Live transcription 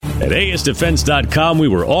At ASDefense.com, we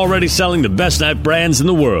were already selling the best knife brands in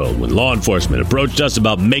the world when law enforcement approached us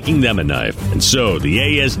about making them a knife. And so the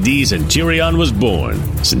ASD Centurion was born.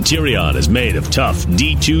 Centurion is made of tough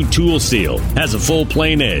D2 tool steel, has a full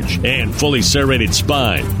plain edge, and fully serrated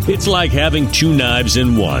spine. It's like having two knives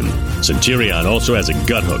in one. Centurion also has a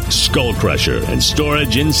gut hook, skull crusher, and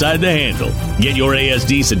storage inside the handle. Get your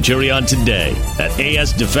ASD Centurion today at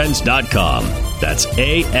ASDefense.com. That's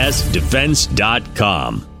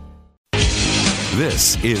ASDefense.com.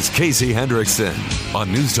 This is Casey Hendrickson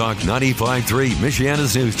on News Talk 95.3,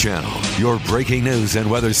 Michiana's news channel, your breaking news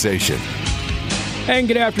and weather station. And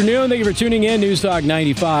good afternoon. Thank you for tuning in. News Talk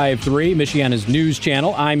 95.3, Michiana's news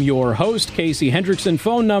channel. I'm your host, Casey Hendrickson.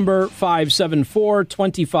 Phone number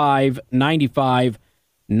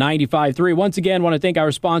 574-25-95-95.3. Once again, want to thank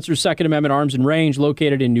our sponsor, Second Amendment Arms and Range,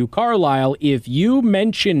 located in New Carlisle. If you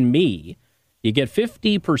mention me, you get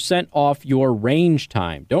 50% off your range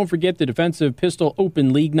time. Don't forget the Defensive Pistol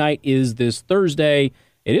Open League Night is this Thursday.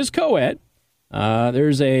 It is co-ed.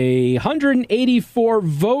 There's 185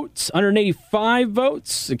 votes.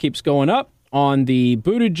 It keeps going up on the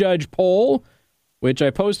Buttigieg poll, which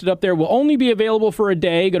I posted up there. Will only be available for a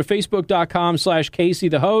day. Go to Facebook.com/Casey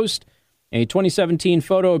the host. A 2017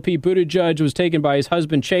 photo of Pete Buttigieg was taken by his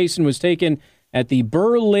husband Chase and was taken at the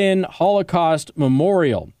Berlin Holocaust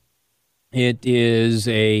Memorial. It is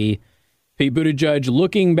a Pete Buttigieg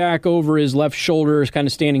looking back over his left shoulder, kind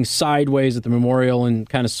of standing sideways at the memorial and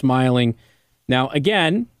kind of smiling. Now,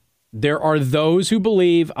 again, there are those who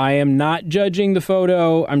believe I am not judging the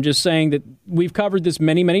photo. I'm just saying that we've covered this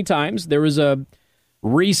many, many times. There was a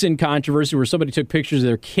recent controversy where somebody took pictures of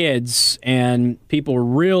their kids, and people were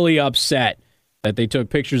really upset that they took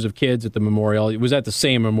pictures of kids at the memorial. It was at the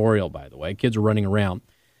same memorial, by the way. Kids were running around.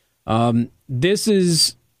 This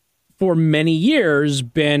is, for many years,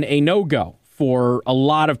 been a no-go for a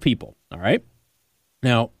lot of people, all right?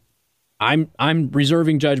 Now, I'm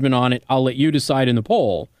reserving judgment on it. I'll let you decide in the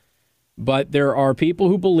poll. But there are people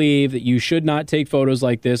who believe that you should not take photos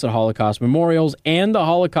like this at Holocaust memorials, and the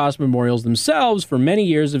Holocaust memorials themselves for many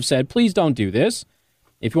years have said, please don't do this.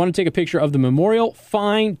 If you want to take a picture of the memorial,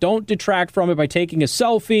 fine. Don't detract from it by taking a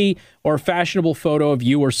selfie or a fashionable photo of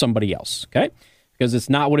you or somebody else, okay? Because it's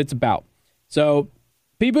not what it's about. So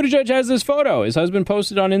Pete Buttigieg has this photo. His husband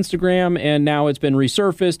posted on Instagram, and now it's been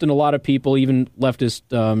resurfaced, and a lot of people, even leftist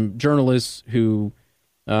journalists who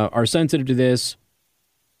are sensitive to this,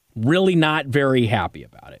 really not very happy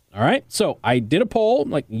about it. All right? So I did a poll.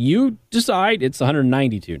 Like, you decide. It's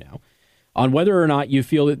 192 now. On whether or not you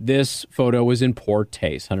feel that this photo was in poor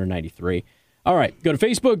taste. 193. All right. Go to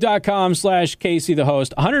Facebook.com/Casey the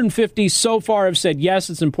host. 150 so far have said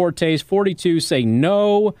yes, it's in poor taste. 42 say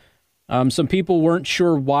no. Some people weren't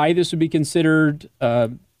sure why this would be considered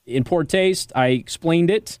in poor taste. I explained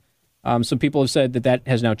it. Some people have said that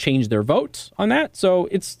has now changed their vote on that. So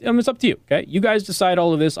it's up to you. Okay, you guys decide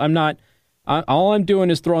all of this. I'm not. All I'm doing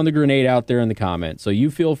is throwing the grenade out there in the comments. So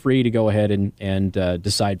you feel free to go ahead and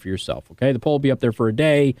decide for yourself. Okay, the poll will be up there for a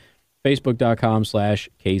day.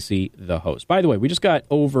 Facebook.com/Casey the host. By the way, we just got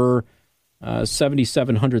over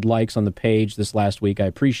 7,700 likes on the page this last week. I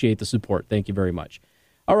appreciate the support. Thank you very much.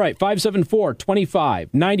 All right,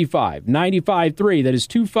 574-25-95-95.3. That is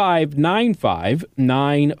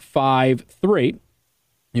 2595-953.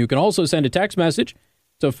 You can also send a text message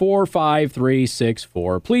to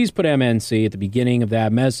 45364. Please put MNC at the beginning of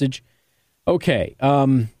that message. Okay,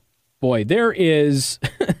 boy, there is...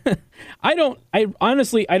 I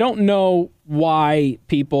honestly don't know why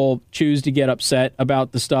people choose to get upset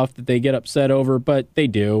about the stuff that they get upset over, but they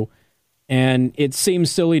do. And it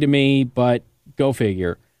seems silly to me, but go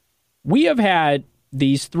figure. We have had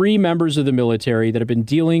these three members of the military that have been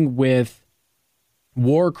dealing with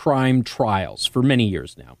war crime trials for many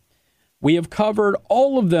years now. We have covered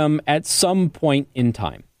all of them at some point in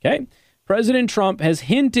time, okay? President Trump has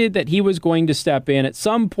hinted that he was going to step in at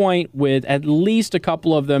some point with at least a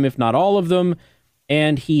couple of them, if not all of them,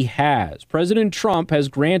 and he has. President Trump has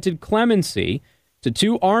granted clemency to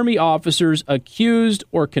two Army officers accused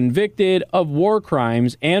or convicted of war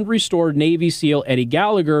crimes and restored Navy SEAL Eddie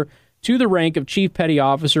Gallagher to the rank of Chief Petty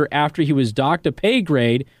Officer after he was docked a pay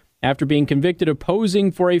grade after being convicted of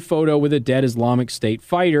posing for a photo with a dead Islamic State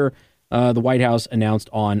fighter, the White House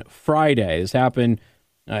announced on Friday. This happened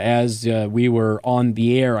as we were on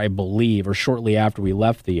the air, I believe, or shortly after we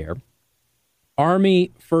left the air.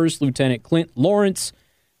 Army First Lieutenant Clint Lawrence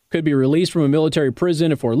could be released from a military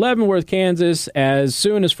prison at Fort Leavenworth, Kansas, as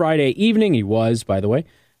soon as Friday evening. He was, by the way,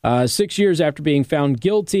 6 years after being found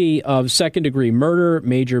guilty of second-degree murder.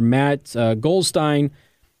 Major Matt Goldstein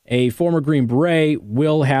a former Green Beret,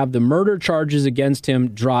 will have the murder charges against him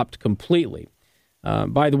dropped completely.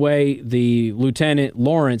 By the way, the Lieutenant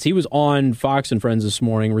Lawrence, he was on Fox and Friends this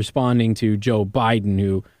morning responding to Joe Biden,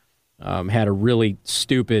 who had a really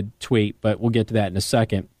stupid tweet, but we'll get to that in a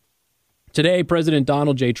second. Today, President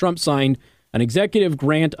Donald J. Trump signed an executive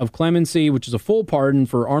grant of clemency, which is a full pardon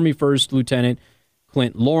for Army First Lieutenant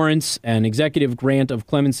Clint Lawrence, an executive grant of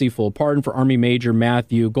clemency, full pardon for Army Major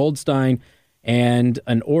Matthew Goldstein, and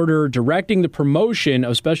an order directing the promotion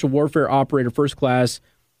of Special Warfare Operator First Class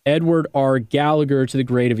Edward R. Gallagher to the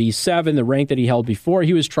grade of E7, the rank that he held before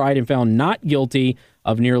he was tried and found not guilty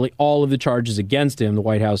of nearly all of the charges against him, the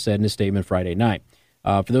White House said in a statement Friday night.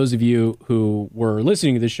 For those of you who were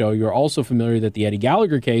listening to this show, you're also familiar that the Eddie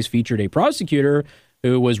Gallagher case featured a prosecutor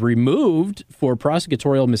who was removed for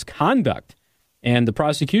prosecutorial misconduct. And the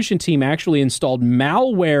prosecution team actually installed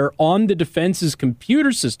malware on the defense's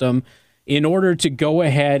computer system in order to go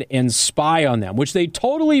ahead and spy on them, which they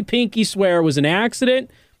totally pinky swear was an accident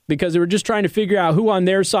because they were just trying to figure out who on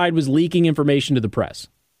their side was leaking information to the press.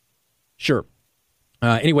 Sure.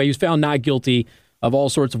 Anyway, he was found not guilty of all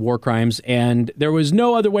sorts of war crimes, and there was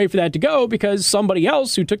no other way for that to go because somebody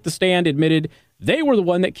else who took the stand admitted they were the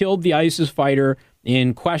one that killed the ISIS fighter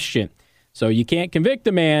in question. So you can't convict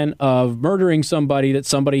a man of murdering somebody that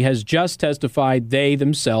somebody has just testified they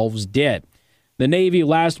themselves did. The Navy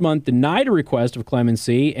last month denied a request of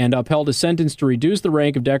clemency and upheld a sentence to reduce the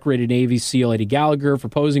rank of decorated Navy SEAL Eddie Gallagher for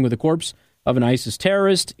posing with the corpse of an ISIS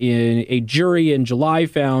terrorist. A jury in July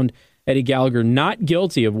found Eddie Gallagher not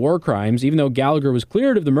guilty of war crimes. Even though Gallagher was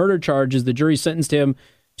cleared of the murder charges, the jury sentenced him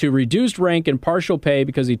to reduced rank and partial pay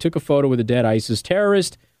because he took a photo with a dead ISIS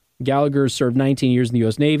terrorist. Gallagher served 19 years in the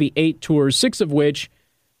U.S. Navy, 8 tours, 6 of which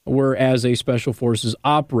were as a Special Forces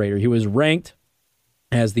operator. He was ranked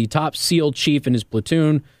as the top SEAL chief in his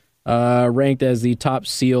platoon, ranked as the top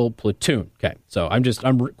SEAL platoon. Okay, so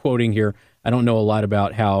I'm quoting here. I don't know a lot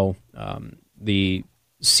about how the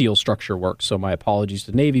SEAL structure works, so my apologies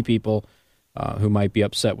to Navy people who might be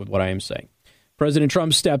upset with what I am saying. President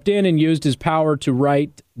Trump stepped in and used his power to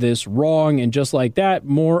right this wrong, and just like that,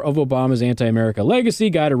 more of Obama's anti-America legacy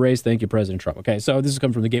got erased. Thank you, President Trump. Okay, so this has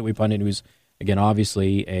come from the Gateway Pundit, who's, again,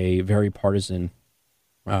 obviously a very partisan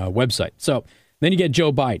website. So then you get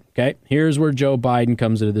Joe Biden, okay? Here's where Joe Biden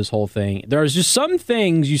comes into this whole thing. There's just some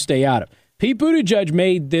things you stay out of. Pete Buttigieg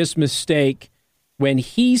made this mistake when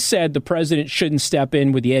he said the president shouldn't step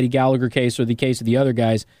in with the Eddie Gallagher case or the case of the other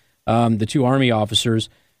guys, the 2 Army officers.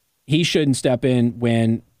 He shouldn't step in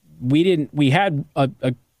when we had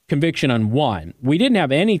a conviction on one. We didn't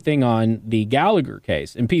have anything on the Gallagher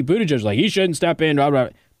case. And Pete Buttigieg was like, he shouldn't step in, blah, blah.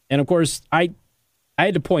 And of course, I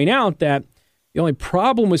had to point out that the only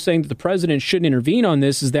problem with saying that the president shouldn't intervene on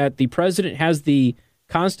this is that the president has the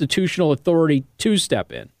constitutional authority to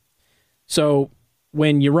step in. So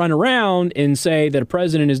when you run around and say that a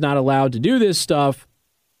president is not allowed to do this stuff,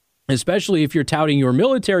 especially if you're touting your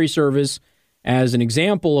military service as an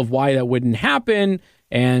example of why that wouldn't happen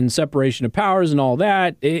and separation of powers and all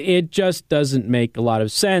that, it just doesn't make a lot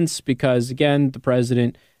of sense because, again, the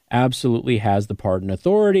president absolutely has the pardon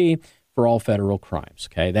authority for all federal crimes.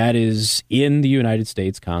 Okay, that is in the United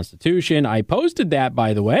States Constitution. I posted that,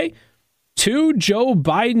 by the way, to Joe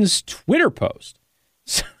Biden's Twitter post.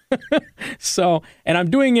 So, and I'm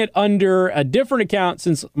doing it under a different account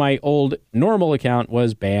since my old normal account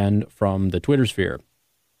was banned from the Twitter sphere.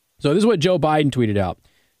 So this is what Joe Biden tweeted out.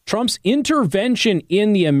 Trump's intervention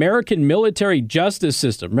in the American military justice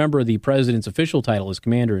system, remember the president's official title is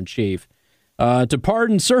commander-in-chief, to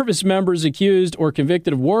pardon service members accused or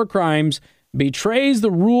convicted of war crimes betrays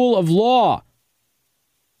the rule of law.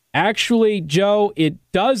 Actually, Joe, it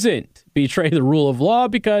doesn't betray the rule of law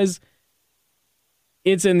because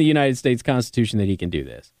it's in the United States Constitution that he can do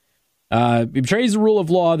this. It betrays the rule of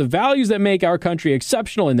law, the values that make our country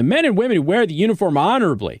exceptional, and the men and women who wear the uniform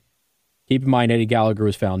honorably. Keep in mind, Eddie Gallagher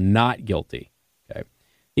was found not guilty. Okay,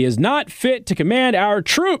 he is not fit to command our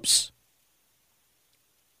troops.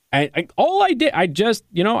 I've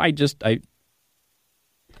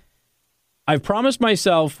promised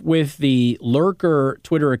myself with the Lurker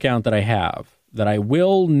Twitter account that I have that I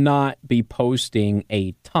will not be posting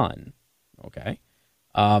a ton. Okay.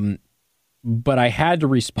 But I had to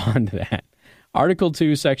respond to that. Article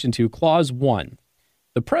 2, Section 2, Clause 1.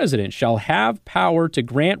 The president shall have power to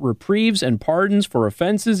grant reprieves and pardons for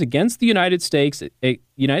offenses against the United States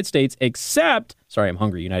except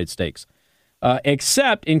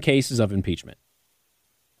in cases of impeachment.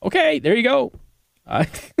 Okay, there you go.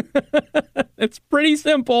 It's pretty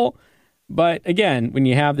simple. But again, when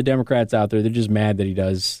you have the Democrats out there, they're just mad that he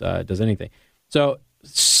does anything. So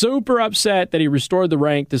super upset that he restored the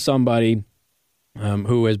rank to somebody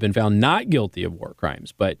who has been found not guilty of war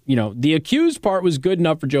crimes. But, the accused part was good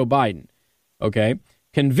enough for Joe Biden. Okay?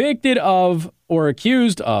 Convicted of or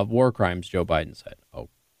accused of war crimes, Joe Biden said. Oh.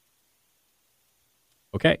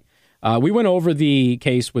 Okay. We went over the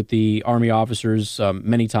case with the Army officers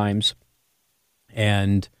many times,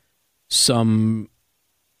 and some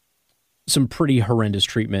pretty horrendous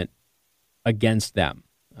treatment against them.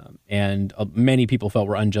 And many people felt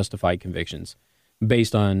were unjustified convictions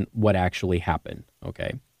based on what actually happened.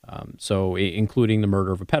 Okay. So including the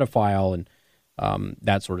murder of a pedophile and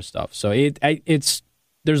that sort of stuff. So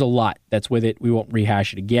there's a lot that's with it. We won't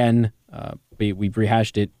rehash it again. We've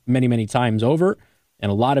rehashed it many, many times over. And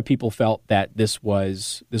a lot of people felt that this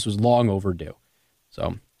was long overdue.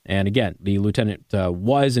 So, and again, the lieutenant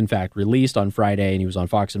was in fact released on Friday, and he was on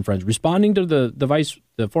Fox and Friends responding to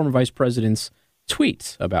the former vice president's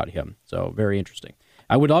tweets about him. So very interesting.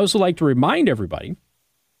 I would also like to remind everybody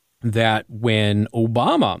that when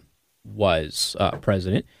Obama was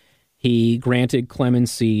president, he granted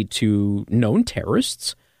clemency to known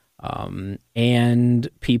terrorists and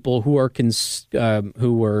people who were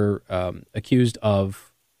accused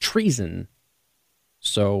of treason.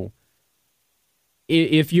 So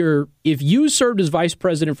if you served as vice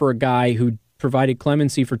president for a guy who provided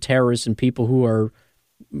clemency for terrorists and people who are,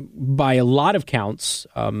 by a lot of counts,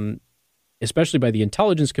 especially by the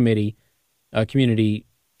intelligence community,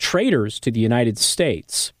 traitors to the United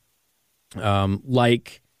States,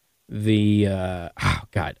 like the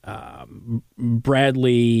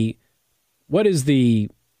Bradley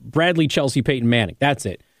Chelsea Peyton Manning. That's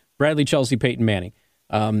it. Bradley Chelsea Peyton Manning,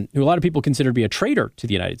 who a lot of people consider to be a traitor to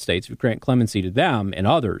the United States. If you grant clemency to them and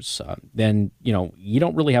others, then you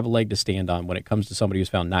don't really have a leg to stand on when it comes to somebody who's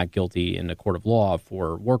found not guilty in a court of law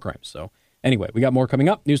for war crimes. So anyway, we got more coming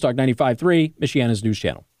up. News Talk 95.3, Michiana's news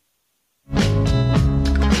channel.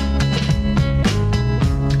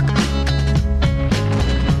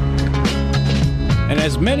 And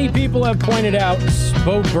as many people have pointed out,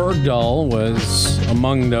 Bo Bergdahl was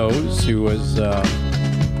among those who was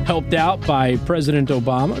helped out by President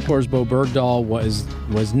Obama. Of course, Bo Bergdahl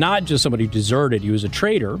was not just somebody who deserted. He was a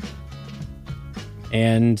traitor.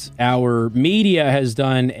 And our media has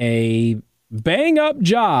done a bang-up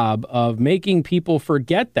job of making people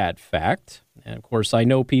forget that fact. And, of course, I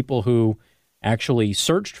know people who actually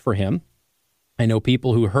searched for him. I know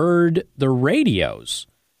people who heard the radios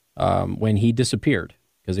when he disappeared,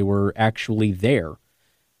 because they were actually there.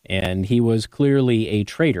 And he was clearly a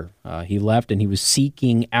traitor. He left and he was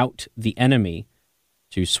seeking out the enemy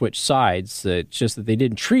to switch sides. It's just that they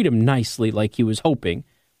didn't treat him nicely like he was hoping.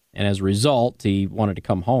 And as a result, he wanted to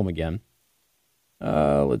come home again.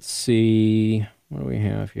 Let's see. What do we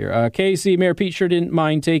have here? Casey, Mayor Pete sure didn't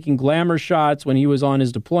mind taking glamour shots when he was on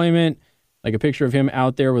his deployment, like a picture of him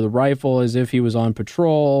out there with a rifle as if he was on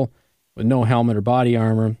patrol with no helmet or body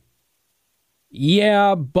armor.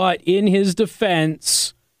 Yeah, but in his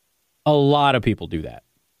defense, a lot of people do that.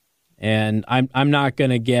 And I'm not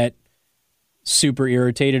going to get super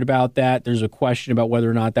irritated about that. There's a question about whether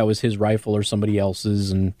or not that was his rifle or somebody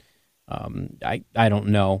else's, and I don't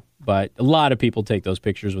know. But a lot of people take those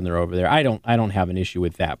pictures when they're over there. I don't have an issue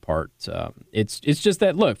with that part. It's just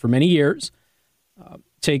that, look, for many years,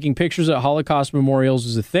 taking pictures at Holocaust memorials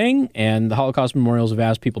is a thing, and the Holocaust memorials have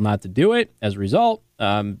asked people not to do it. As a result,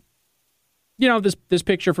 this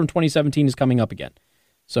picture from 2017 is coming up again.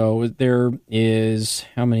 So there is,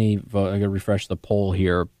 how many votes? I got to refresh the poll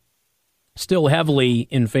here. Still heavily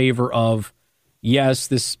in favor of, yes,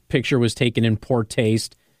 this picture was taken in poor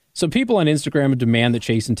taste. So people on Instagram demand that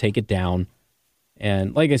Chasen take it down.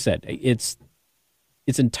 And like I said, it's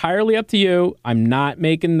entirely up to you. I'm not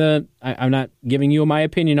I'm not giving you my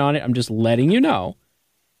opinion on it. I'm just letting you know.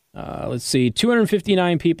 Let's see.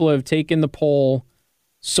 259 people have taken the poll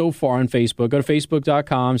so far on Facebook. Go to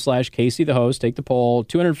facebook.com/Casey the host. Take the poll.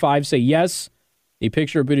 205 say yes. The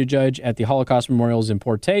picture of Buttigieg at the Holocaust Memorial is in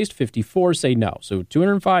poor taste. 54 say no. So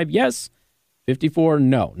 205 yes. 54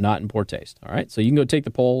 no, not in poor taste. All right. So you can go take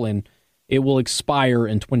the poll, and it will expire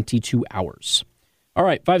in 22 hours. All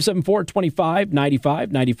right.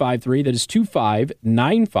 574-2595-95.3. That is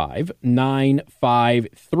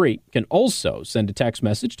 2595-953. You can also send a text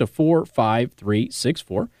message to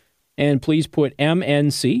 45364. And please put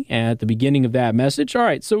MNC at the beginning of that message. All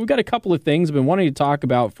right, so we've got a couple of things I've been wanting to talk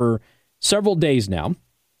about for several days now.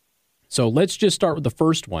 So let's just start with the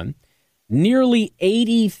first one. Nearly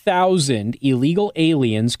 80,000 illegal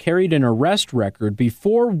aliens carried an arrest record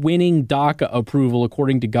before winning DACA approval,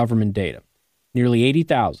 according to government data. Nearly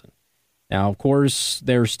 80,000. Now, of course,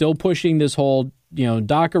 they're still pushing this whole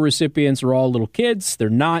DACA recipients are all little kids. They're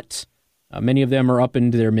not. Many of them are up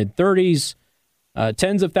into their mid-30s.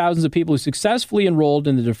 Tens of thousands of people who successfully enrolled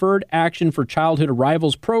in the Deferred Action for Childhood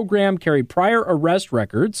Arrivals program carry prior arrest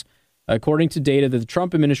records, according to data that the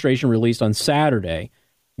Trump administration released on Saturday.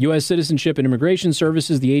 U.S. Citizenship and Immigration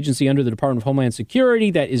Services, the agency under the Department of Homeland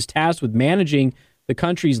Security that is tasked with managing the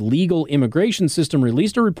country's legal immigration system,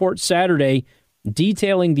 released a report Saturday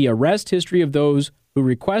detailing the arrest history of those who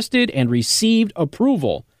requested and received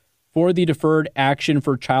approval for the Deferred Action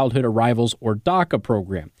for Childhood Arrivals, or DACA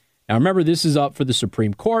program. Now, remember, this is up for the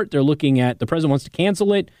Supreme Court. They're looking at, the president wants to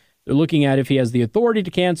cancel it. They're looking at if he has the authority to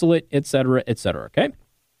cancel it, et cetera, okay?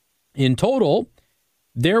 In total,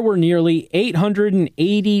 there were nearly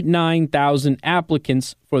 889,000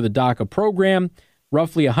 applicants for the DACA program.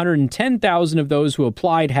 Roughly 110,000 of those who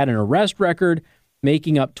applied had an arrest record,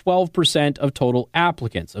 making up 12% of total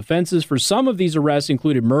applicants. Offenses for some of these arrests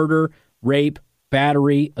included murder, rape,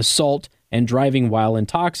 battery, assault, and driving while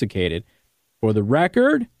intoxicated. For the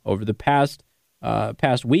record, over the past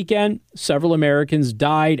weekend, several Americans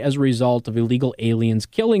died as a result of illegal aliens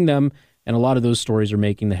killing them, and a lot of those stories are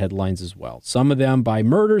making the headlines as well. Some of them by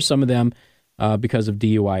murder, some of them because of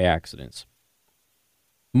DUI accidents.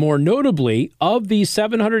 More notably, of the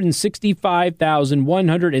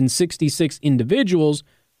 765,166 individuals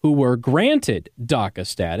who were granted DACA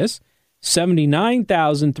status,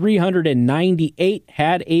 79,398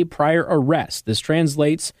 had a prior arrest. This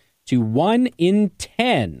translates to 1 in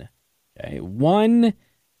 10. Okay, 1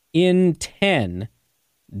 in 10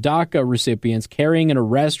 DACA recipients carrying an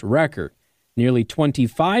arrest record. Nearly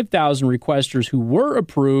 25,000 requesters who were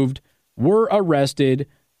approved were arrested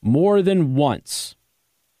more than once.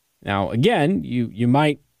 Now, again, you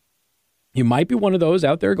might be one of those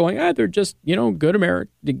out there going, they're just, good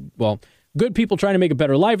good people trying to make a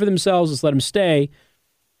better life for themselves. Let's let them stay.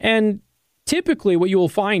 And typically what you will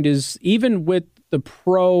find is even with the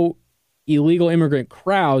pro-illegal immigrant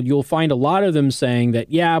crowd, you'll find a lot of them saying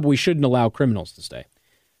that, but we shouldn't allow criminals to stay.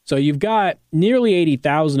 So you've got nearly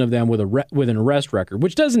 80,000 of them with an arrest record,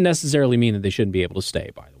 which doesn't necessarily mean that they shouldn't be able to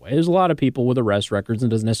stay, by the way. There's a lot of people with arrest records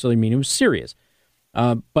and doesn't necessarily mean it was serious.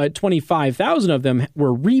 But 25,000 of them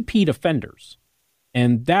were repeat offenders,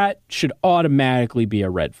 and that should automatically be a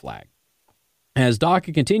red flag. As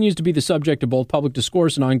DACA continues to be the subject of both public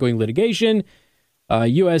discourse and ongoing litigation,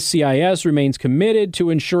 USCIS remains committed to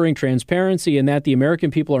ensuring transparency and that the American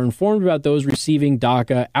people are informed about those receiving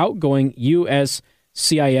DACA, outgoing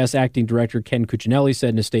USCIS Acting Director Ken Cuccinelli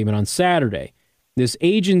said in a statement on Saturday. This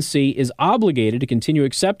agency is obligated to continue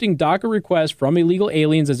accepting DACA requests from illegal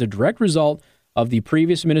aliens as a direct result of the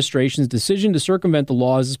previous administration's decision to circumvent the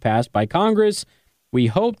laws passed by Congress. We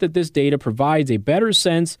hope that this data provides a better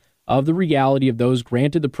sense of the reality of those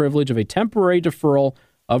granted the privilege of a temporary deferral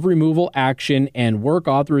of removal action and work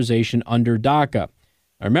authorization under DACA.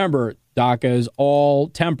 Now remember, DACA is all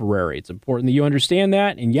temporary. It's important that you understand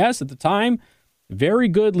that. And yes, at the time, very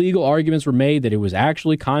good legal arguments were made that it was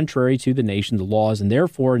actually contrary to the nation's laws and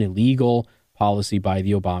therefore an illegal policy by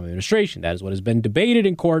the Obama administration. That is what has been debated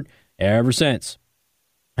in court ever since.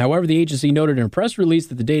 However, the agency noted in a press release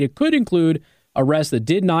that the data could include arrests that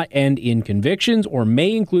did not end in convictions or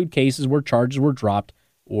may include cases where charges were dropped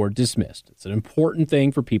or dismissed. It's an important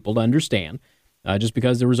thing for people to understand. Just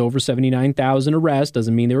because there was over 79,000 arrests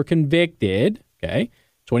doesn't mean they were convicted. Okay,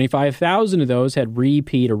 25,000 of those had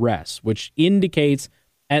repeat arrests, which indicates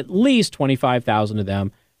at least 25,000 of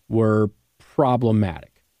them were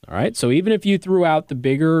problematic. All right, so even if you threw out the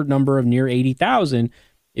bigger number of near 80,000,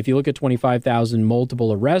 if you look at 25,000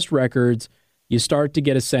 multiple arrest records, you start to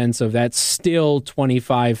get a sense of that's still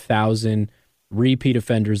 25,000 repeat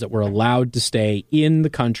offenders that were allowed to stay in the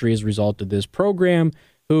country as a result of this program,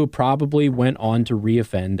 who probably went on to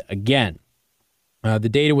reoffend again. The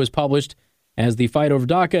data was published as the fight over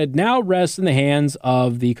DACA now rests in the hands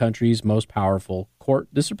of the country's most powerful court,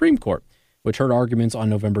 the Supreme Court, which heard arguments on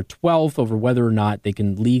November 12th over whether or not they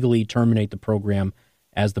can legally terminate the program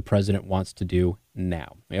as the president wants to do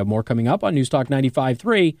now. We have more coming up on News Talk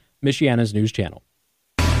 95.3, Michiana's news channel.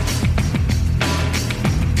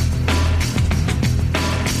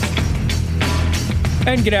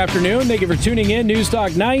 And good afternoon. Thank you for tuning in. News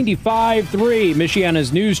Talk 95.3,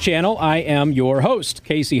 Michiana's news channel. I am your host,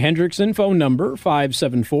 Casey Hendrickson. Phone number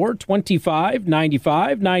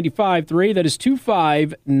 574-2595-95.3. That is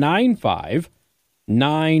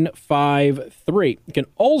 2595-953. You can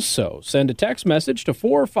also send a text message to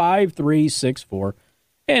 45364.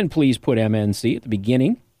 And please put MNC at the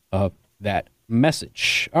beginning of that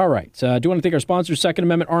message. All right. Do you want to thank our sponsor, Second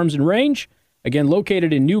Amendment Arms and Range? Again,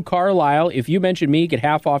 located in New Carlisle. If you mention me, get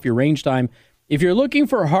half off your range time If you're looking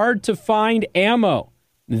for hard-to-find ammo,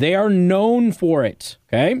 they are known for it,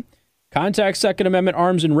 okay? Contact Second Amendment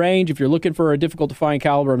Arms and Range. If you're looking for a difficult-to-find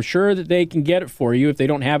caliber, I'm sure that they can get it for you if they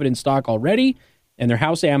don't have it in stock already. And their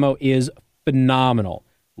house ammo is phenomenal.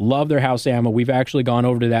 Love their house ammo. We've actually gone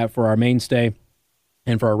over to that for our mainstay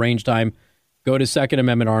and for our range time. Go to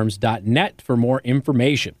secondamendmentarms.net for more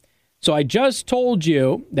information. So I just told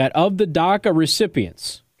you that of the DACA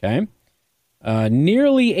recipients, okay,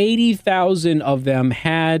 nearly 80,000 of them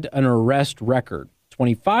had an arrest record.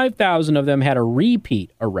 25,000 of them had a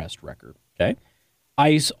repeat arrest record, okay?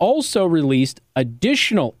 ICE also released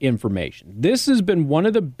additional information. This has been one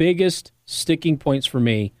of the biggest sticking points for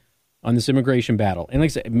me on this immigration battle. And like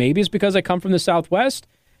I said, maybe it's because I come from the Southwest,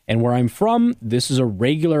 and where I'm from, this is a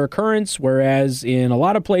regular occurrence, whereas in a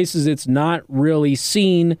lot of places, it's not really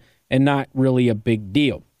seen and not really a big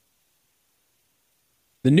deal.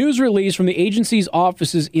 The news release from the agency's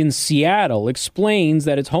offices in Seattle explains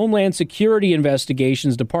that its Homeland Security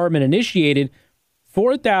Investigations Department initiated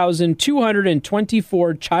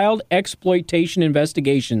 4,224 child exploitation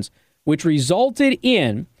investigations, which resulted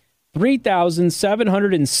in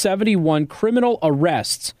 3,771 criminal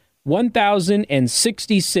arrests,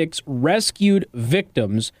 1,066 rescued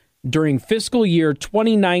victims during fiscal year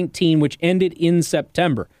 2019, which ended in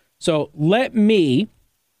September. So let me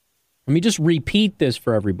just repeat this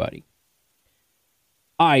for everybody.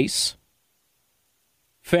 ICE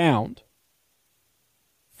found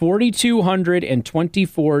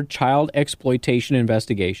 4,224 child exploitation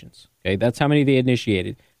investigations. Okay, that's how many they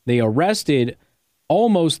initiated. They arrested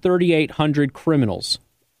almost 3,800 criminals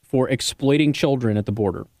for exploiting children at the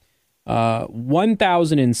border.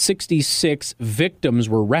 1,066 victims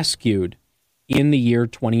were rescued in the year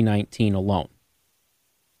 2019 alone.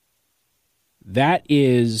 That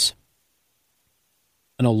is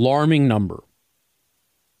an alarming number.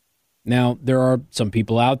 Now, there are some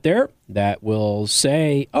people out there that will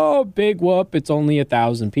say, oh, big whoop, it's only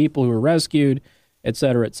 1,000 people who were rescued, et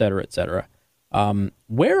cetera, et cetera, et cetera.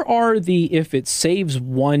 Where are the if it saves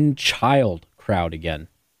one child crowd again?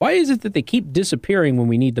 Why is it that they keep disappearing when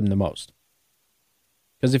we need them the most?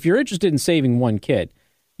 Because if you're interested in saving one kid,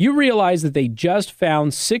 you realize that they just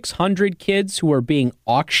found 600 kids who are being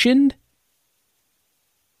auctioned.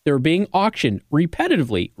 They're being auctioned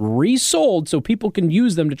repetitively, resold so people can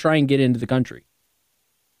use them to try and get into the country.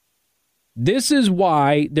 This is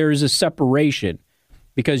why there is a separation,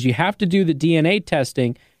 because you have to do the DNA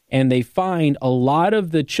testing, and they find a lot of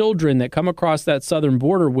the children that come across that southern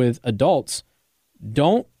border with adults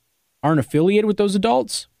aren't affiliated with those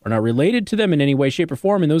adults, are not related to them in any way, shape, or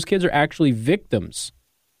form, and those kids are actually victims.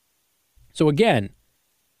 So again,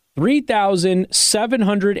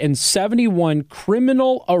 3,771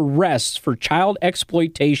 criminal arrests for child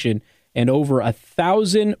exploitation and over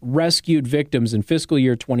 1,000 rescued victims in fiscal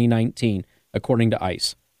year 2019, according to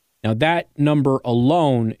ICE. Now, that number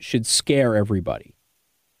alone should scare everybody,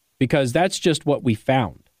 because that's just what we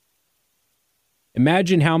found.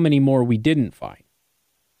 Imagine how many more we didn't find.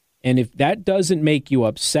 And if that doesn't make you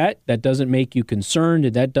upset, that doesn't make you concerned,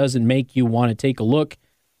 and that doesn't make you want to take a look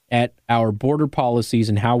at our border policies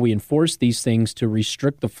and how we enforce these things to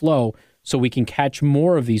restrict the flow so we can catch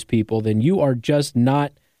more of these people, then you are just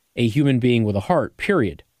not a human being with a heart,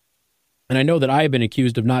 period. And I know that I have been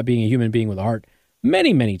accused of not being a human being with a heart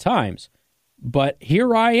many, many times. But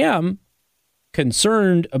here I am,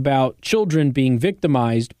 concerned about children being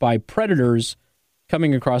victimized by predators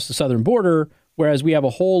coming across the southern border, whereas we have a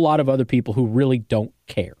whole lot of other people who really don't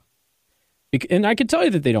care. And I can tell you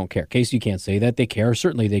that they don't care. Casey, you can't say that. They care.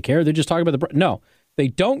 Certainly they care. They're just talking about No, they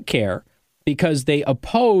don't care because they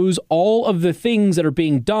oppose all of the things that are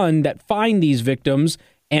being done that find these victims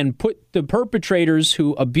and put the perpetrators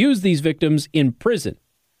who abuse these victims in prison.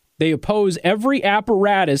 They oppose every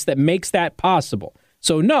apparatus that makes that possible.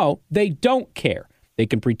 So no, they don't care. They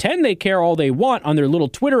can pretend they care all they want on their little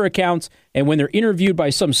Twitter accounts and when they're interviewed by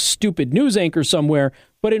some stupid news anchor somewhere,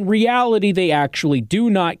 but in reality, they actually do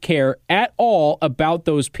not care at all about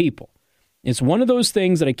those people. It's one of those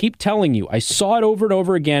things that I keep telling you. I saw it over and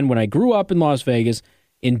over again when I grew up in Las Vegas.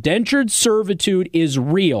 Indentured servitude is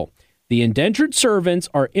real. The indentured servants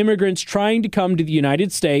are immigrants trying to come to the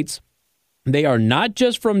United States. They are not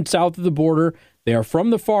just from south of the border. They are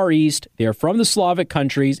from the Far East. They are from the Slavic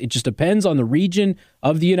countries. It just depends on the region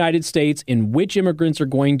of the United States in which immigrants are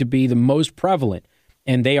going to be the most prevalent.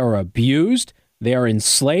 And they are abused. They are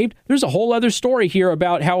enslaved. There's a whole other story here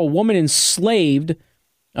about how a woman enslaved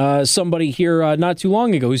somebody here not too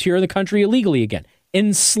long ago who's here in the country illegally again.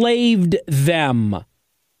 Enslaved them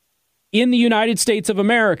in the United States of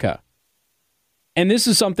America. And this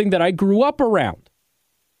is something that I grew up around.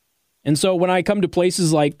 And so when I come to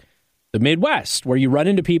places like the Midwest, where you run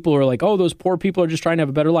into people who are like, oh, those poor people are just trying to have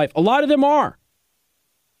a better life. A lot of them are.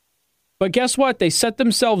 But guess what? They set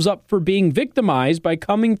themselves up for being victimized by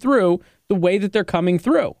coming through the way that they're coming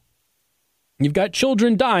through. You've got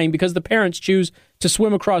children dying because the parents choose to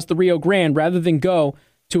swim across the Rio Grande rather than go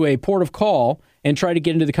to a port of call and try to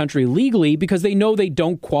get into the country legally because they know they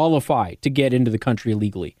don't qualify to get into the country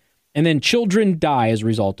legally. And then children die as a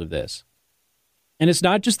result of this. And it's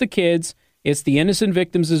not just the kids, it's the innocent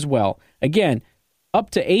victims as well. Again,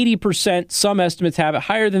 up to 80%, some estimates have it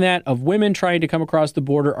higher than that, of women trying to come across the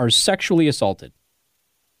border are sexually assaulted.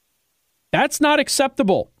 That's not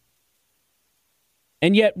acceptable.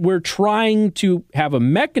 And yet we're trying to have a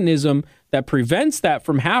mechanism that prevents that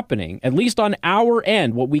from happening, at least on our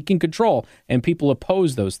end, what we can control. And people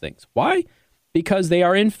oppose those things. Why? Because they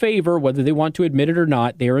are in favor, whether they want to admit it or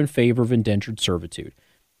not, they are in favor of indentured servitude.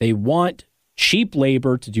 They want cheap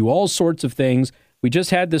labor to do all sorts of things. We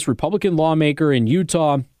just had this Republican lawmaker in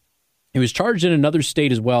Utah. He was charged in another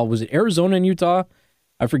state as well. Was it Arizona and Utah?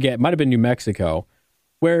 I forget. It might have been New Mexico,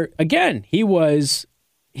 where, again, he was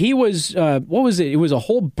what was it? It was a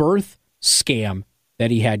whole birth scam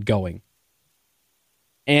that he had going.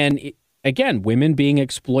 And again, women being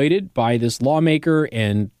exploited by this lawmaker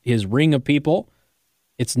and his ring of people.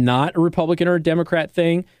 It's not a Republican or a Democrat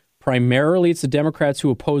thing. Primarily, it's the Democrats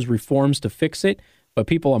who oppose reforms to fix it. But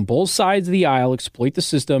people on both sides of the aisle exploit the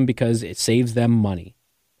system because it saves them money.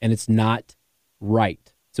 And it's not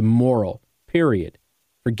right. It's immoral, period.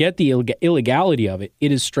 Forget the illegality of it.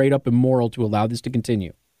 It is straight up immoral to allow this to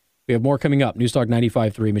continue. We have more coming up. News Talk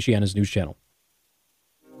 95.3, Michiana's news channel.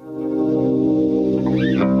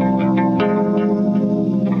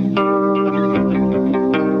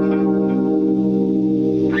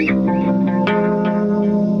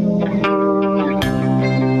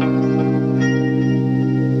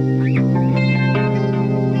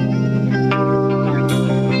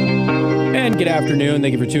 Good afternoon.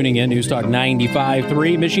 Thank you for tuning in. News Talk 95.3,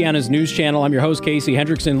 Michiana's news channel. I'm your host, Casey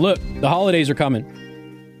Hendrickson. Look, the holidays are coming.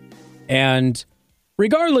 And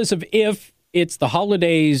regardless of if it's the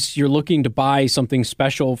holidays, you're looking to buy something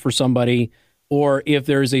special for somebody, or if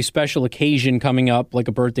there's a special occasion coming up, like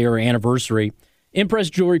a birthday or anniversary,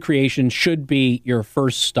 Impress Jewelry Creation should be your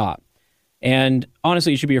first stop. And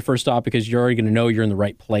honestly, it should be your first stop because you're already going to know you're in the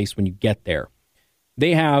right place when you get there.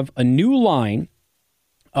 They have a new line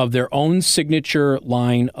of their own signature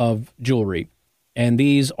line of jewelry. And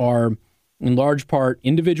these are, in large part,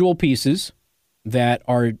 individual pieces that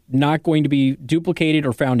are not going to be duplicated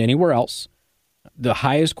or found anywhere else. The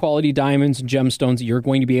highest quality diamonds and gemstones that you're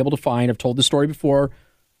going to be able to find. I've told the story before.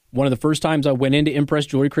 One of the first times I went into Impress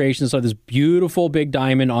Jewelry Creation, saw this beautiful big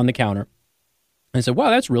diamond on the counter. I said, wow,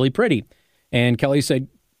 that's really pretty. And Kelly said,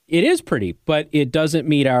 it is pretty, but it doesn't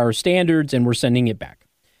meet our standards, and we're sending it back.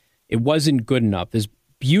 It wasn't good enough. This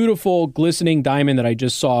beautiful, glistening diamond that I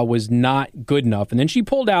just saw was not good enough. And then she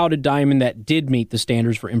pulled out a diamond that did meet the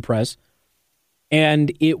standards for Impress,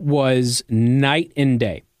 and it was night and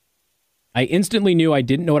day. I instantly knew I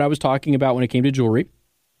didn't know what I was talking about when it came to jewelry,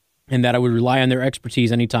 and that I would rely on their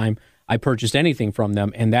expertise anytime I purchased anything from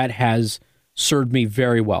them, and that has served me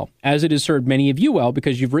very well, as it has served many of you well,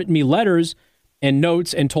 because you've written me letters and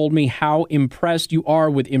notes and told me how impressed you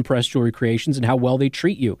are with Impress Jewelry Creations and how well they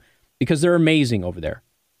treat you, because they're amazing over there.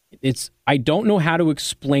 I don't know how to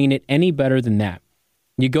explain it any better than that.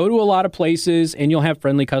 You go to a lot of places and you'll have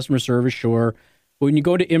friendly customer service, sure. But when you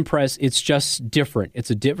go to Impress, it's just different.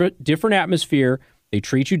 It's a different atmosphere. They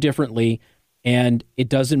treat you differently, and it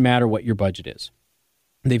doesn't matter what your budget is.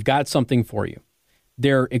 They've got something for you.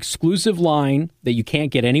 Their exclusive line that you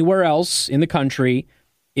can't get anywhere else in the country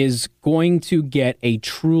is going to get a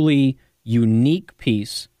truly unique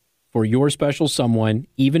piece for your special someone,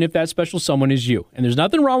 even if that special someone is you. And there's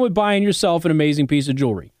nothing wrong with buying yourself an amazing piece of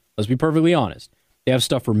jewelry. Let's be perfectly honest. They have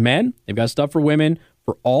stuff for men. They've got stuff for women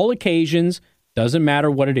for all occasions. Doesn't matter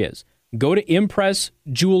what it is. Go to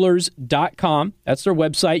ImpressJewelers.com. That's their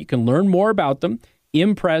website. You can learn more about them.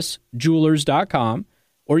 ImpressJewelers.com.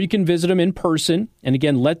 Or you can visit them in person. And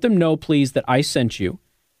again, let them know, please, that I sent you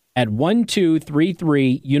at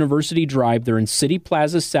 1233 University Drive. They're in City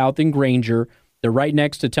Plaza South in Granger. They're right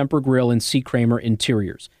next to Temper Grill and C. Kramer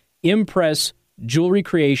Interiors. Impress Jewelry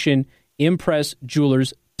Creation,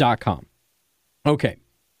 ImpressJewelers.com. Okay,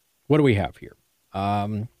 what do we have here?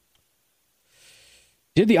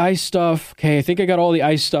 Did the ICE stuff. Okay, I think I got all the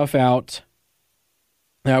ICE stuff out.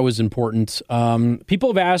 That was important. People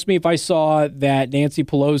have asked me if I saw that Nancy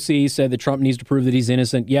Pelosi said that Trump needs to prove that he's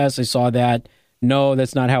innocent. Yes, I saw that. No,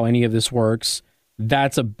 that's not how any of this works.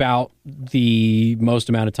 That's about the most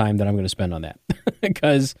amount of time that I'm going to spend on that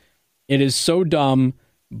because It is so dumb,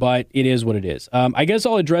 but it is what it is. I guess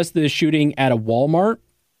I'll address this shooting at a Walmart,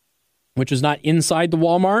 which is not inside the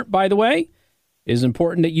Walmart, by the way. It is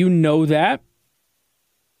important that you know that.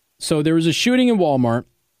 So there was a shooting in Walmart,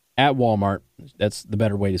 at Walmart. That's the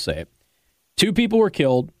better way to say it. 2 people were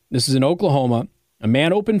killed. This is in Oklahoma. A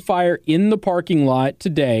man opened fire in the parking lot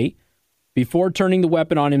today before turning the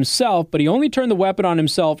weapon on himself, but he only turned the weapon on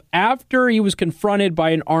himself after he was confronted by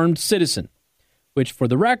an armed citizen, which, for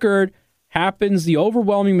the record, happens the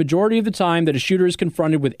overwhelming majority of the time that a shooter is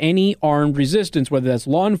confronted with any armed resistance, whether that's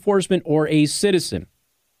law enforcement or a citizen.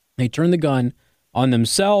 They turn the gun on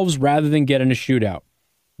themselves rather than get in a shootout.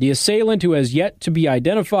 The assailant, who has yet to be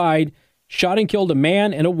identified, shot and killed a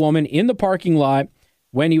man and a woman in the parking lot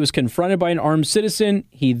when he was confronted by an armed citizen.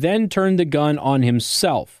 He then turned the gun on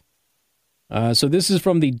himself. So this is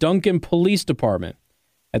from the Duncan Police Department.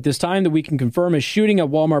 At this time that we can confirm a shooting at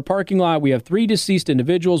Walmart parking lot, we have 3 deceased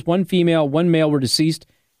individuals, 1 female, 1 male were deceased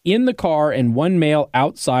in the car, and 1 male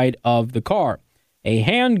outside of the car. A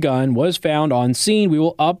handgun was found on scene. We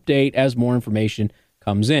will update as more information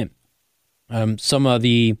comes in. Some of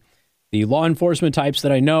the law enforcement types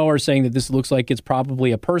that I know are saying that this looks like it's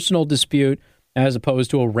probably a personal dispute as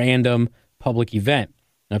opposed to a random public event.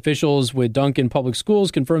 Officials with Duncan Public Schools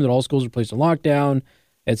confirmed that all schools were placed on lockdown,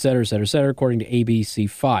 et cetera, according to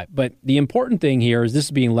ABC5. But the important thing here is this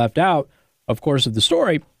is being left out, of course, of the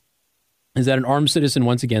story, is that an armed citizen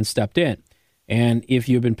once again stepped in. And if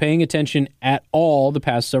you've been paying attention at all the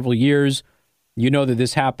past several years, you know that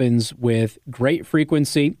this happens with great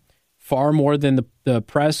frequency, far more than the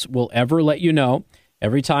press will ever let you know.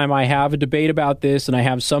 Every time I have a debate about this and I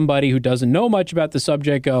have somebody who doesn't know much about the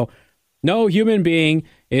subject go, no human being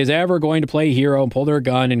is ever going to play hero and pull their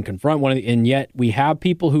gun and confront one of the, and yet we have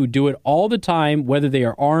people who do it all the time, whether they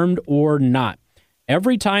are armed or not.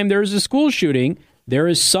 Every time there's a school shooting, there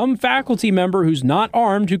is some faculty member who's not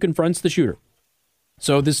armed who confronts the shooter.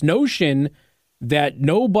 So this notion that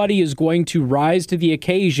nobody is going to rise to the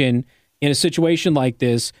occasion in a situation like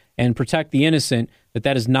this and protect the innocent,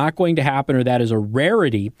 that is not going to happen or that is a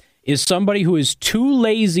rarity, is somebody who is too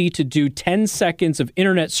lazy to do 10 seconds of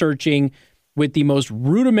internet searching with the most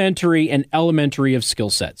rudimentary and elementary of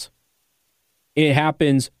skill sets. It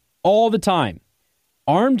happens all the time.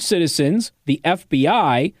 Armed citizens, the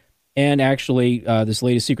FBI, and actually this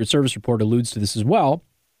latest Secret Service report alludes to this as well,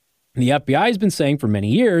 the FBI has been saying for many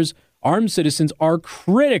years, armed citizens are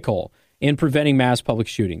critical in preventing mass public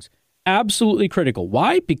shootings. Absolutely critical.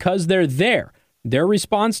 Why? Because they're there. Their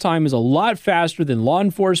response time is a lot faster than law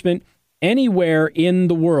enforcement anywhere in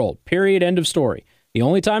the world. Period. End of story. The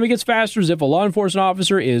only time it gets faster is if a law enforcement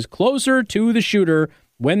officer is closer to the shooter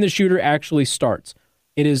when the shooter actually starts.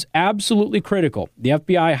 It is absolutely critical. The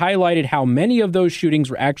FBI highlighted how many of those shootings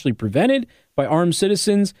were actually prevented by armed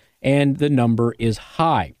citizens, and the number is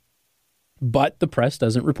high. But the press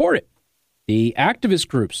doesn't report it. The activist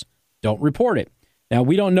groups don't report it. Now,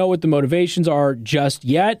 we don't know what the motivations are just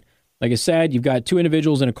yet. Like I said, you've got 2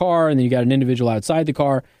 individuals in a car, and then you got an individual outside the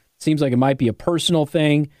car. It seems like it might be a personal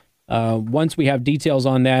thing. Once we have details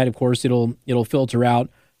on that, of course, it'll filter out.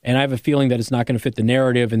 And I have a feeling that it's not going to fit the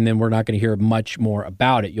narrative, and then we're not going to hear much more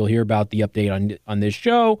about it. You'll hear about the update on this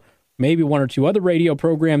show, maybe 1 or 2 other radio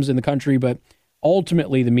programs in the country, but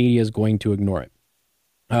ultimately the media is going to ignore it.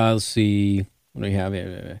 Let's see. What do we have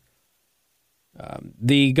here?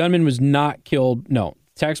 The gunman was not killed. No.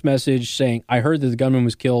 Text message saying, I heard that the gunman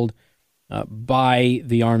was killed by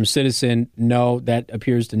the armed citizen. No, that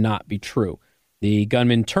appears to not be true. The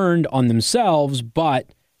gunman turned on themselves,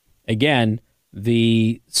 but again,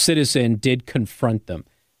 the citizen did confront them.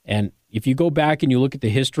 And if you go back and you look at the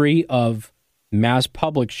history of mass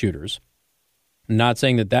public shooters, I'm not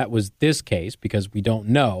saying that that was this case because we don't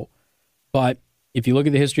know, but if you look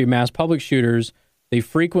at the history of mass public shooters, they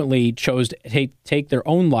frequently chose to take their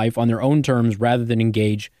own life on their own terms rather than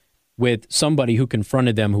engage with somebody who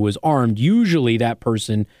confronted them who was armed. Usually that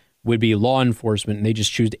person would be law enforcement, and they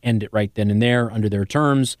just choose to end it right then and there under their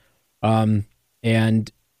terms.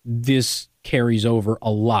 And this carries over a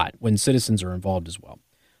lot when citizens are involved as well.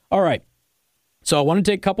 All right. So I want to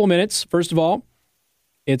take a couple minutes. First of all,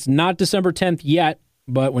 it's not December 10th yet,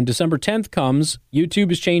 but when December 10th comes,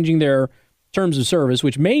 YouTube is changing their terms of service,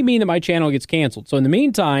 which may mean that my channel gets canceled. So in the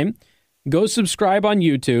meantime, go subscribe on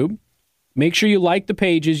YouTube. Make sure you like the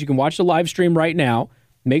pages. You can watch the live stream right now.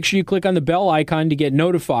 Make sure you click on the bell icon to get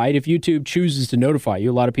notified if YouTube chooses to notify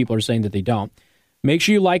you. A lot of people are saying that they don't. Make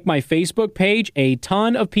sure you like my Facebook page. A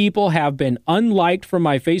ton of people have been unliked from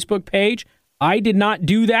my Facebook page. I did not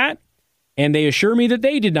do that, and they assure me that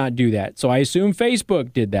they did not do that. So I assume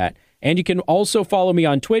Facebook did that. And you can also follow me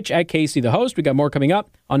on Twitch at Casey the Host. We got more coming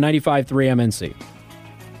up on 95.3 MNC.